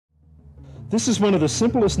This is one of the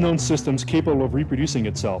simplest known systems capable of reproducing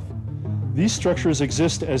itself. These structures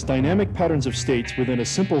exist as dynamic patterns of states within a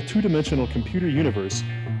simple two-dimensional computer universe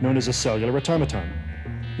known as a cellular automaton.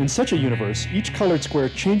 In such a universe, each colored square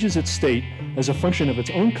changes its state as a function of its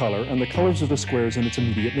own color and the colors of the squares in its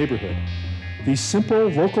immediate neighborhood. These simple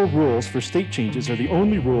local rules for state changes are the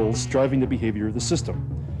only rules driving the behavior of the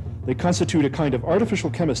system. They constitute a kind of artificial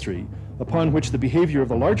chemistry upon which the behavior of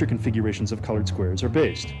the larger configurations of colored squares are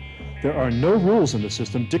based. There are no rules in the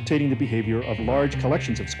system dictating the behavior of large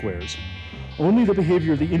collections of squares. Only the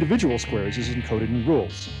behavior of the individual squares is encoded in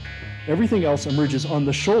rules. Everything else emerges on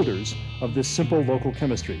the shoulders of this simple local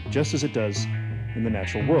chemistry, just as it does in the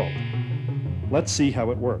natural world. Let's see how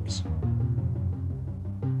it works.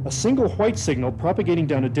 A single white signal propagating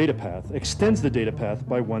down a data path extends the data path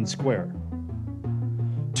by one square.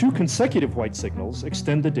 Two consecutive white signals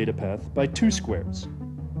extend the data path by two squares.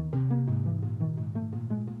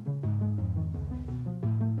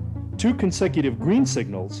 Two consecutive green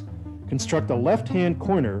signals construct a left-hand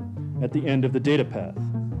corner at the end of the data path.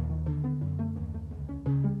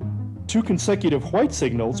 Two consecutive white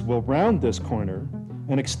signals will round this corner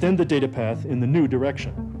and extend the data path in the new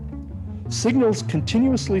direction. Signals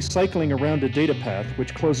continuously cycling around a data path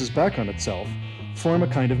which closes back on itself form a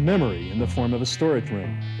kind of memory in the form of a storage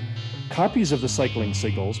room. Copies of the cycling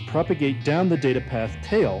signals propagate down the data path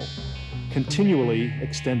tail, continually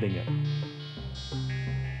extending it.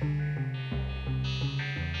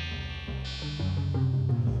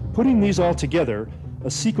 Putting these all together,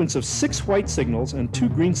 a sequence of 6 white signals and 2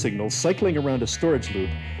 green signals cycling around a storage loop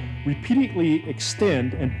repeatedly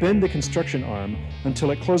extend and bend the construction arm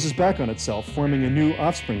until it closes back on itself, forming a new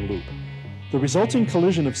offspring loop. The resulting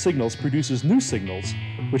collision of signals produces new signals,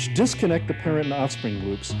 which disconnect the parent and offspring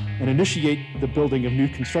loops and initiate the building of new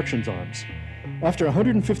construction arms. After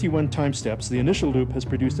 151 time steps, the initial loop has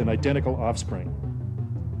produced an identical offspring.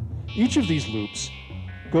 Each of these loops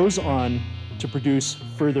goes on to produce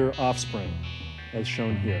further offspring, as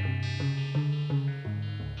shown here.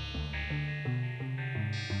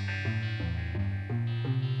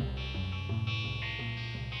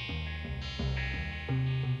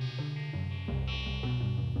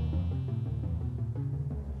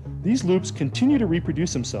 These loops continue to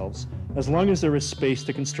reproduce themselves as long as there is space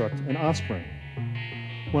to construct an offspring.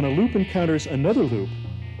 When a loop encounters another loop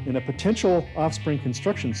in a potential offspring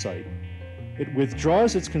construction site, it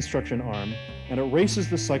withdraws its construction arm and erases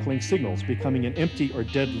the cycling signals, becoming an empty or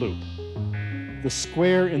dead loop. The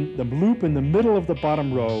square in the loop in the middle of the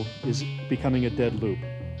bottom row is becoming a dead loop.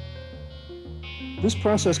 This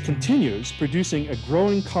process continues, producing a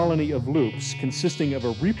growing colony of loops consisting of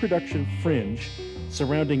a reproduction fringe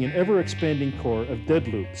surrounding an ever-expanding core of dead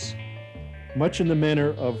loops, much in the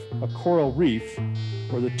manner of a coral reef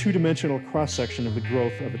or the two-dimensional cross-section of the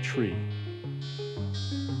growth of a tree.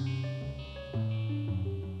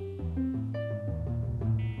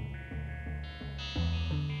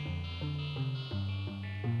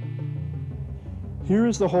 Here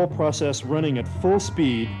is the whole process running at full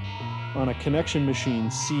speed on a connection machine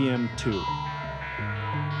CM2.